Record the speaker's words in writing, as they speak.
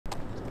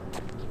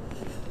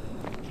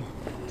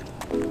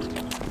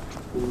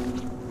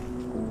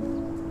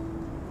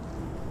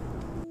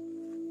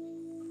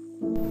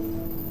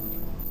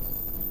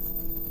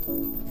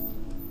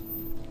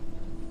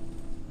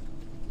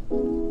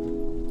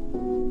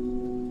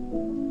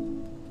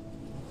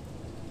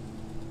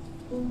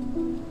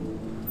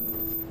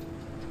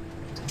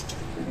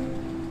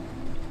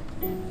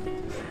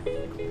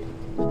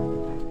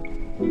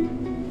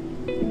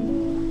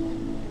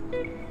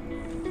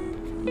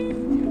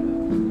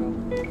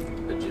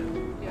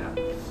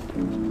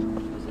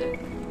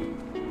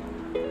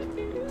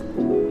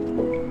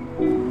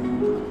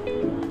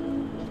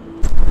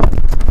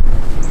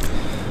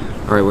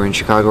Alright, we're in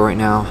Chicago right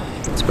now.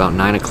 It's about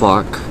 9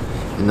 o'clock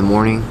in the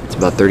morning. It's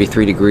about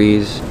 33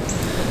 degrees.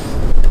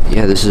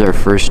 Yeah, this is our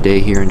first day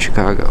here in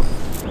Chicago.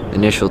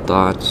 Initial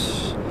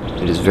thoughts,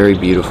 it is very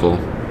beautiful.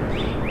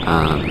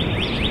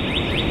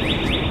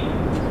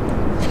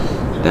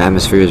 The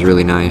atmosphere is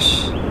really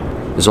nice.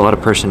 There's a lot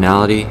of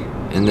personality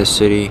in this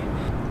city.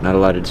 Not a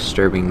lot of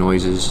disturbing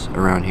noises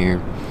around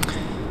here.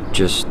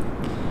 Just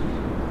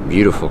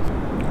beautiful.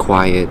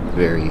 Quiet,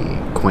 very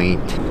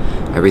quaint.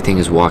 Everything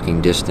is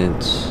walking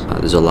distance.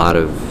 There's a lot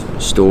of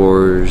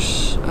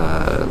stores,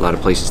 a lot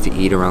of places to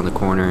eat around the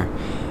corner.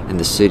 And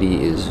the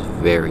city is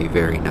very,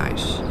 very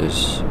nice.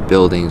 There's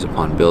buildings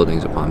upon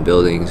buildings upon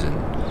buildings,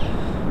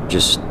 and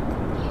just,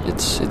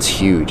 it's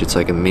huge. It's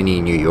like a mini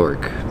New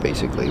York,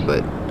 basically,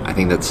 but I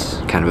think that's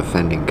kind of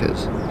offending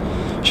because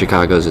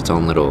Chicago's its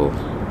own little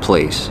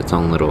place, its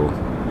own little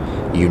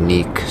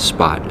unique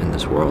spot in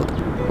this world.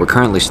 We're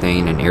currently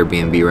staying in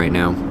Airbnb right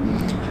now.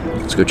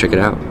 Let's go check it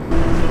out.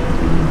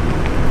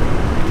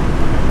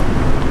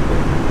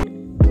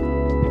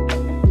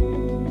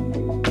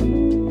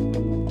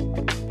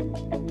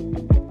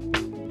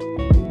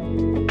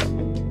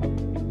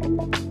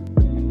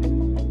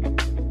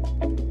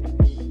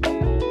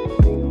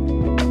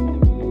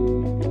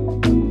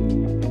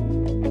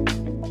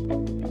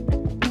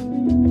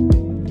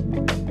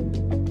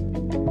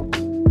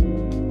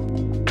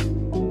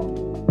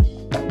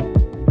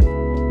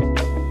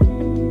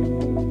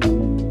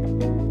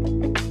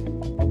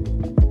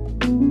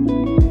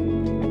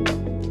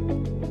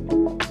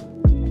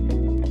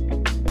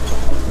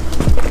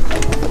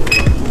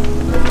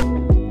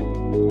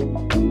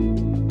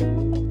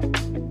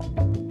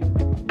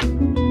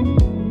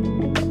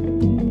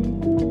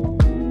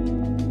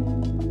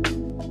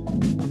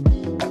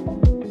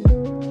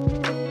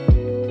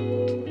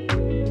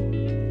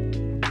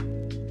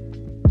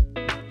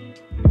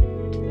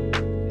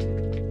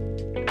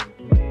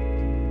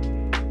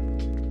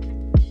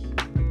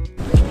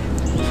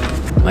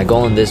 My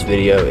goal in this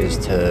video is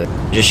to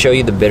just show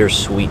you the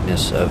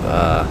bittersweetness of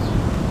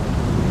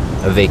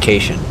a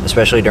vacation,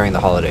 especially during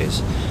the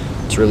holidays.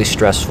 It's really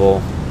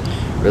stressful,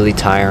 really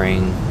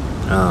tiring.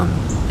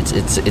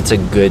 It's a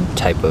good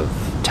type of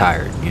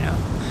tired, you know,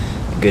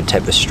 a good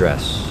type of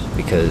stress,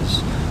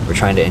 because we're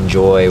trying to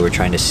enjoy, we're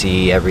trying to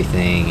see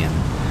everything, and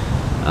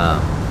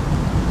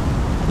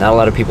not a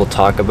lot of people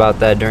talk about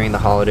that during the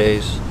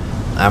holidays.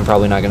 I'm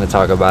probably not going to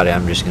talk about it.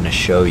 I'm just going to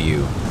show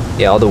you,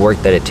 yeah, all the work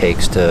that it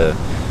takes to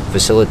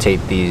facilitate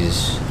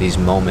these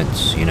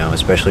moments, you know,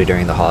 especially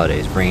during the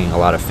holidays, bringing a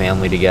lot of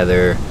family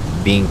together,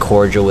 being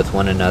cordial with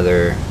one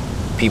another,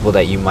 people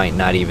that you might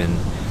not even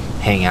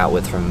hang out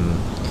with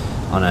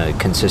on a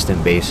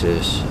consistent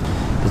basis.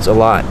 It's a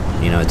lot,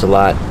 you know, it's a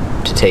lot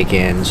to take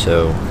in,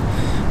 so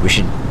we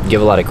should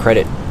give a lot of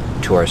credit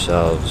to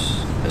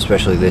ourselves,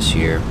 especially this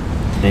year,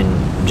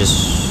 and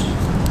just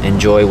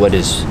enjoy what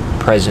is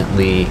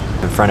presently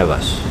in front of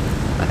us.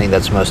 I think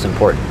that's most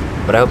important.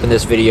 But I hope in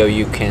this video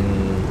you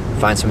can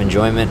find some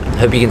enjoyment. I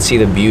hope you can see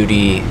the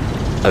beauty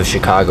of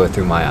Chicago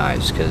through my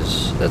eyes,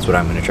 because that's what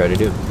I'm going to try to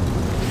do.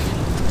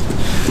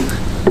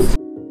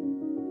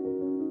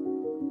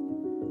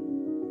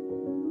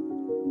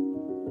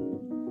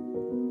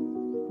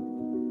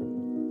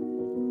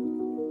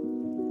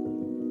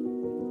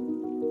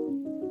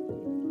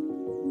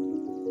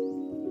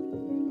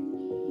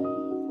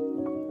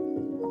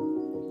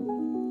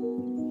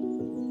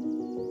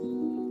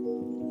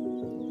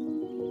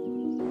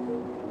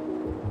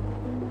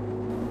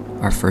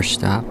 Our first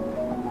stop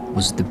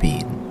was the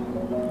Bean,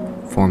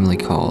 formerly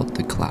called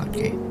the Cloud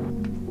Gate.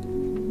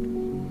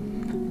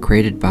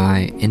 Created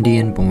by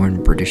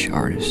Indian-born British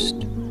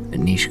artist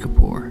Anish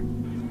Kapoor.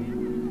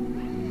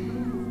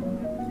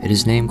 It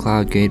is named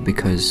Cloud Gate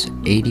because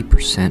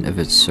 80% of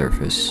its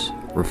surface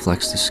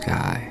reflects the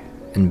sky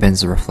and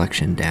bends the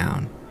reflection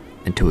down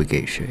into a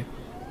gate shape.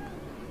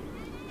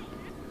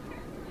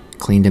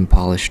 Cleaned and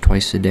polished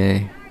twice a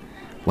day,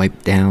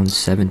 wiped down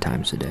 7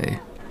 times a day.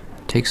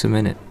 Takes a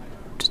minute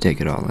to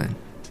take it all in.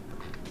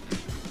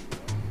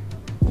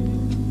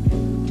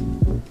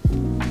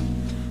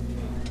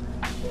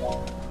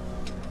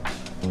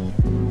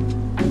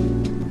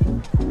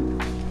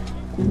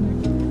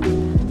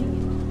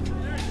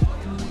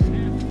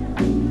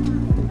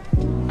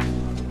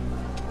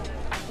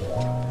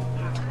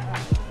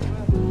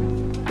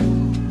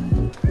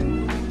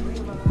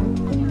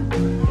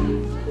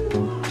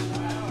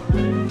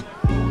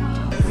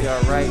 We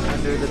are right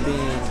under the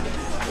beam.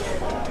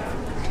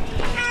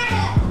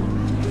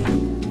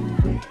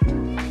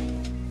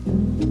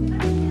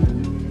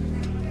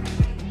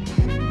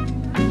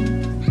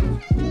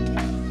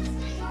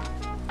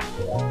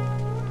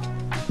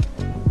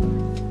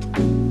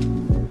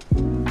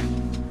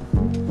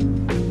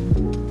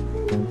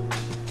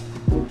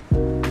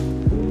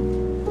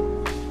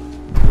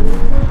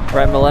 We're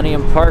at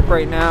Millennium Park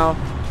right now.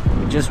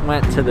 We just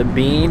went to the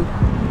Bean.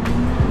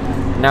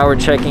 Now we're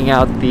checking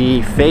out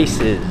the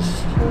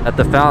faces at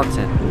the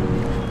fountain.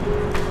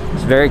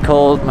 It's very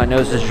cold, my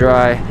nose is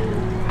dry,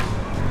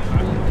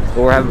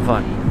 but we're having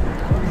fun.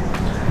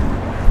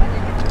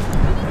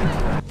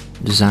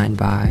 designed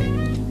by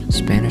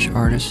Spanish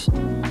artist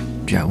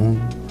Jaume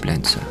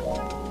Plensa.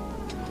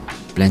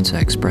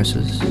 Plensa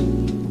expresses,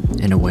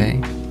 in a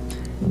way,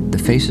 the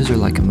faces are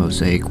like a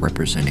mosaic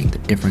representing the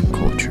different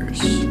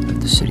cultures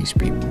of the city's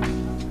people.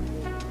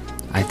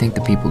 I think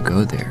the people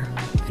go there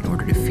in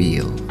order to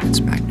feel its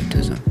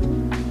magnetism.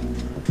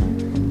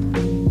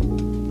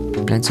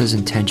 Plensa's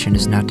intention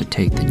is not to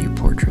take the new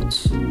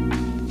portraits,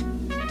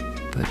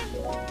 but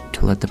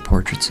to let the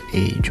portraits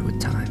age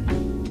with time.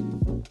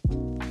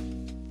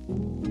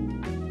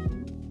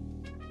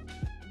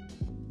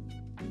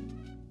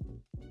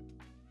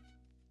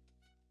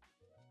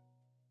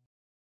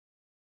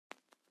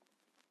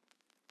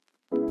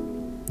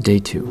 Day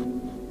 2.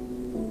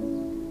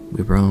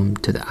 We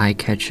roamed to the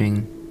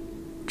eye-catching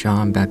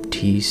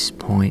Jean-Baptiste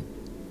Point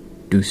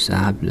du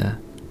Sable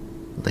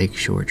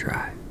Lakeshore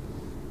Drive.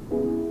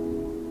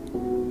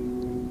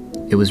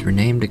 It was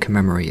renamed to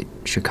commemorate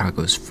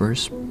Chicago's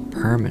first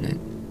permanent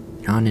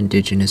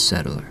non-indigenous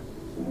settler,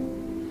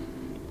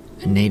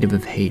 a native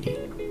of Haiti,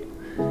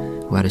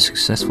 who had a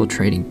successful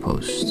trading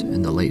post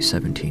in the late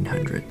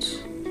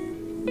 1700s.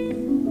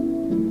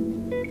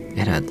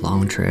 It had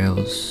long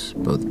trails,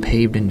 both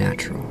paved and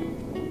natural,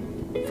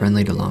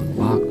 friendly to long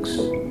walks,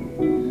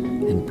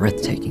 and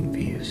breathtaking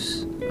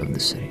views of the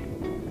city.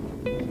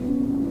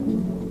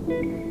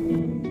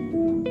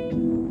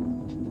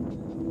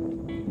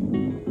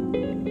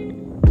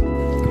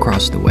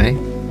 Across the way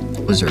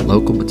was their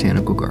local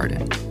botanical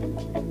garden.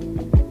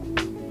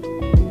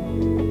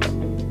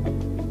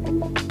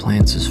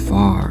 Plants as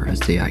far as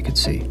the eye could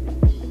see.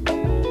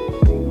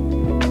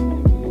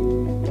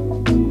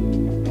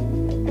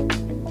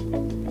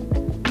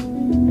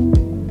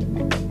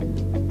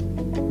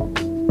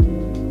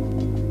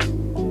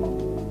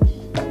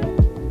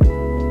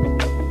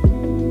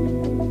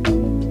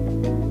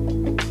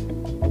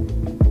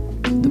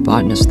 The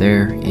botanist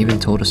there even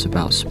told us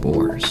about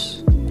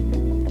spores,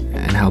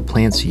 and how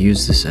plants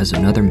use this as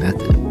another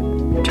method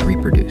to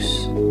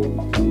reproduce.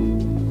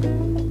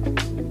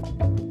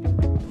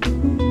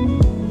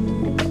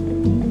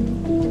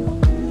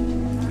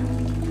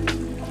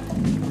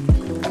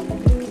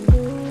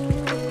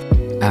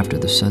 After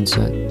the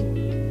sunset,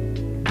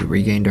 we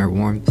regained our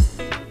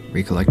warmth,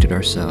 recollected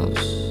ourselves,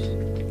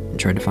 and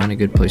tried to find a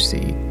good place to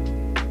eat.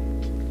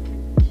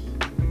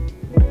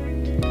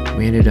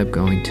 We ended up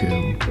going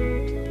to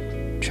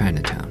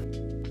Chinatown,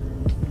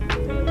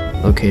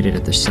 located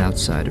at the south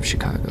side of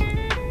Chicago.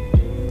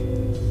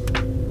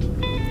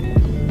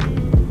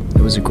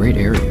 It was a great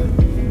area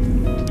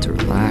to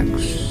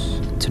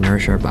relax, to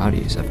nourish our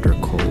bodies after a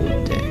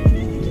cold day.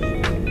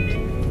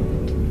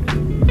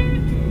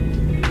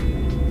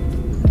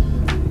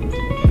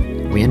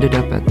 We ended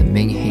up at the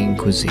Minghang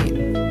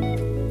Cuisine,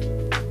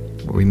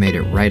 where we made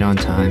it right on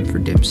time for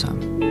dim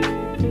sum.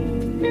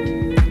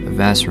 A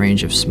vast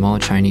range of small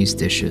Chinese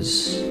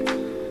dishes,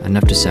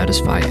 enough to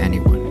satisfy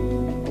anyone.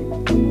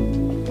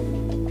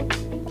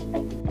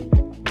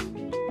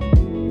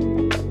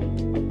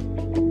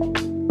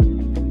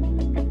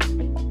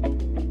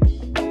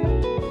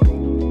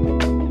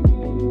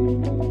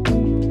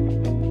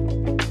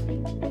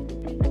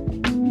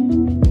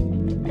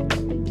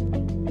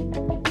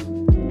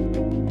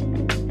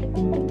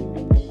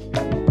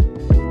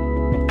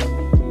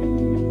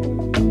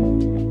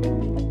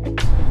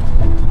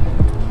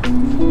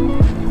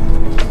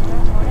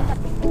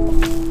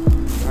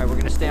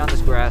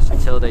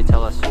 Until they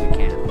tell us we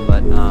can,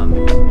 but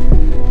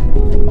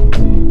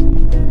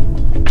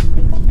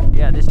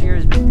yeah, this year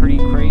has been pretty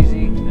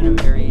crazy. It's been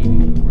a very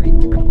great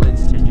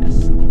privilege to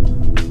just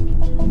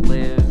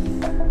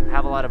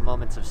have a lot of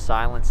moments of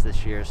silence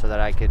this year so that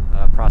I could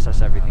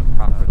process everything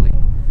properly.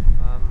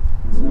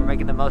 We're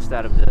making the most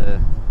out of the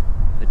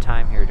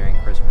time here during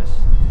Christmas.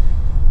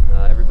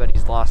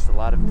 Everybody's lost a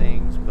lot of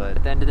things, but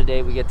at the end of the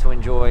day we get to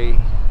enjoy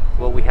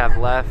what we have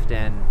left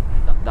and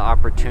the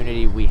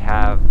opportunity we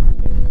have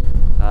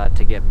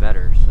to get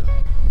better. So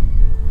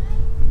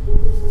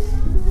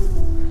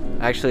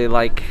I actually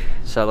like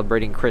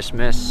celebrating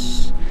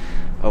Christmas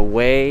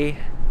away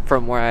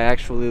from where I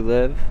actually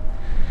live.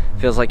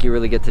 Feels like you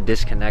really get to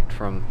disconnect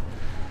from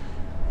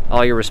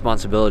all your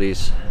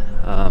responsibilities.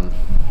 And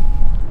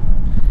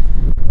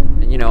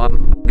you know,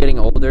 I'm getting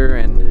older,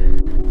 and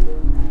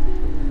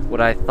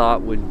what I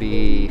thought would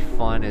be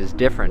fun is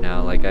different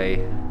now. Like I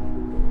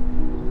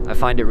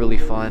find it really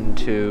fun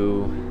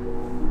to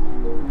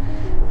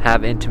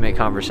have intimate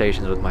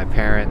conversations with my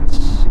parents,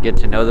 get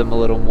to know them a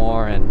little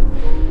more,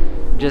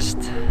 and just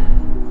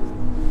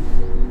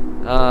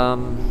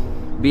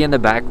be in the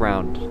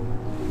background,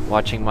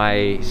 watching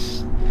my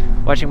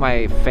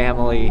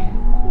family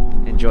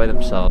enjoy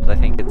themselves. I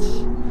think it's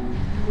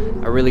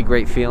a really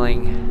great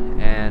feeling,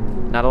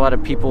 and not a lot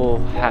of people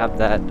have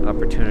that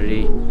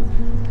opportunity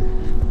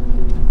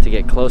to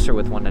get closer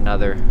with one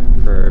another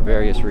for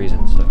various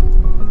reasons. So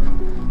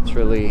it's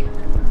really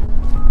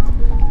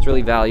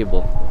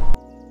valuable.